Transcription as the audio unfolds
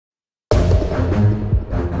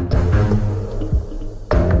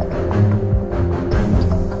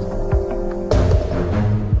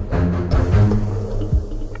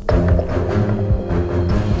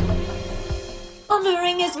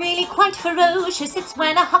laundering is really quite ferocious. It's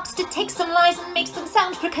when a huckster takes some lies and makes them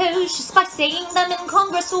sound precocious by saying them in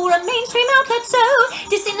Congress or a mainstream outlet. So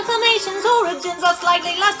disinformation's origins are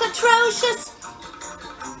slightly less atrocious.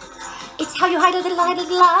 It's how you hide a little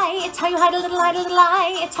lie. It's how you hide a little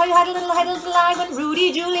lie. It's how you hide a little lie. When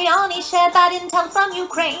Rudy Giuliani shared that intel from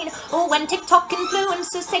Ukraine, or when TikTok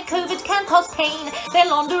influencers say COVID can cause pain. They're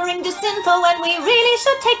laundering disinfo when we really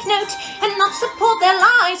should take note and not support their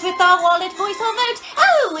lies with our wallet, voice or vote.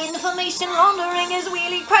 Oh, information laundering is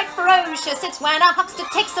really quite ferocious. It's when a huckster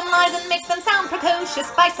takes some lies and makes them sound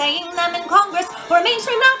precocious by saying them in Congress or a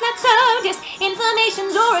mainstream outlet. So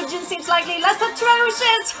disinformation's origin seems slightly less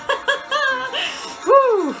atrocious.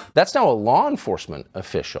 That's now a law enforcement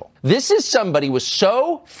official. This is somebody with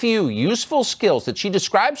so few useful skills that she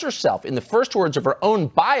describes herself in the first words of her own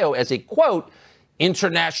bio as a, quote,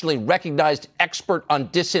 internationally recognized expert on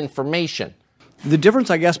disinformation. The difference,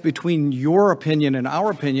 I guess, between your opinion and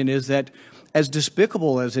our opinion is that as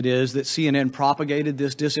despicable as it is that CNN propagated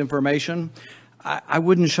this disinformation, I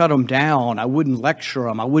wouldn't shut them down. I wouldn't lecture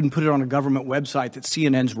them. I wouldn't put it on a government website that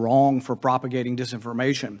CNN's wrong for propagating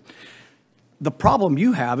disinformation. The problem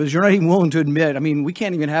you have is you're not even willing to admit, I mean, we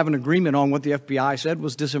can't even have an agreement on what the FBI said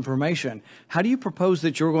was disinformation. How do you propose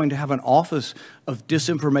that you're going to have an office of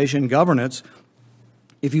disinformation governance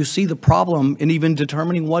if you see the problem in even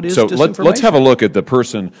determining what is disinformation? So let's have a look at the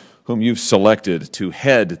person whom you've selected to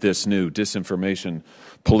head this new disinformation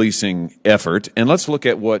policing effort, and let's look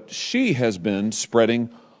at what she has been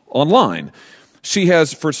spreading online. She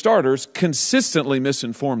has, for starters, consistently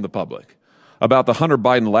misinformed the public about the Hunter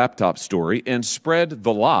Biden laptop story and spread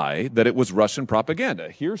the lie that it was Russian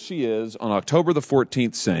propaganda. Here she is on October the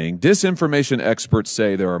 14th saying, disinformation experts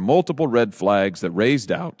say there are multiple red flags that raise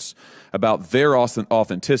doubts about their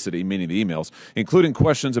authenticity, meaning the emails, including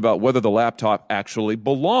questions about whether the laptop actually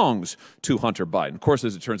belongs to Hunter Biden. Of course,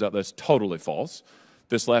 as it turns out, that's totally false.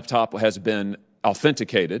 This laptop has been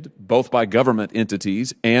authenticated both by government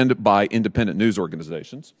entities and by independent news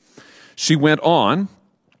organizations. She went on.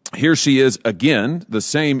 Here she is again, the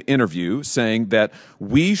same interview, saying that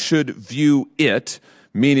we should view it,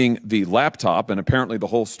 meaning the laptop and apparently the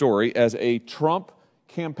whole story, as a Trump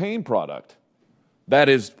campaign product. That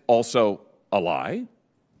is also a lie,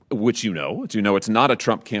 which you know. It's not a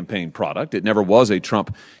Trump campaign product. It never was a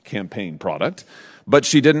Trump campaign product. But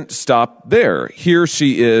she didn't stop there. Here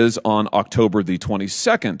she is on October the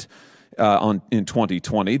 22nd in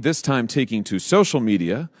 2020, this time taking to social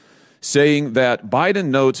media, saying that Biden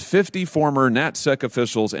notes 50 former NatSec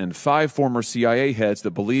officials and 5 former CIA heads that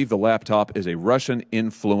believe the laptop is a Russian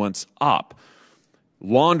influence op.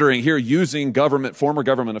 Laundering here, using former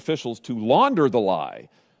government officials to launder the lie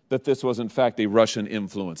that this was in fact a Russian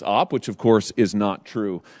influence op, which of course is not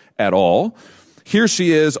true at all. Here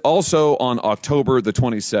she is also on October the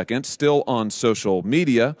 22nd, still on social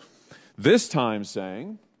media, this time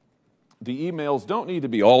saying the emails don't need to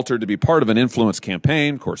be altered to be part of an influence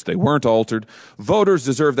campaign. Of course, they weren't altered. Voters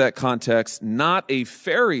deserve that context, not a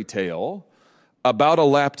fairy tale about a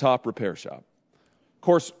laptop repair shop. Of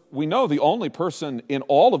course, we know the only person in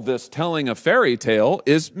all of this telling a fairy tale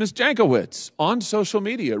is Ms. Jankowicz on social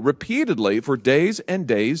media repeatedly for days and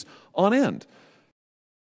days on end.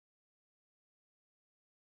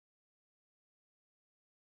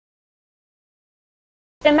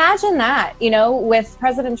 Imagine that, with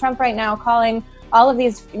President Trump right now calling all of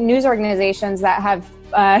these news organizations that have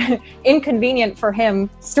inconvenient for him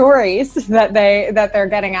stories that they're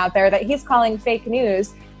getting out there, that he's calling fake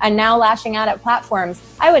news and now lashing out at platforms.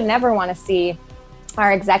 I would never want to see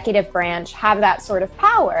our executive branch have that sort of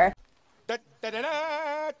power. Hagrid,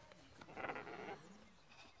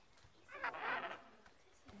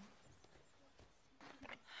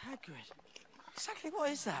 exactly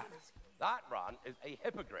what is that? That, Ron, is a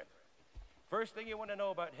hippogriff. First thing you want to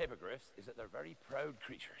know about hippogriffs is that they're very proud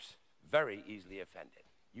creatures, very easily offended.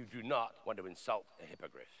 You do not want to insult a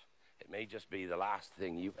hippogriff. It may just be the last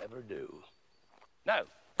thing you ever do. Now,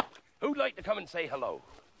 who'd like to come and say hello?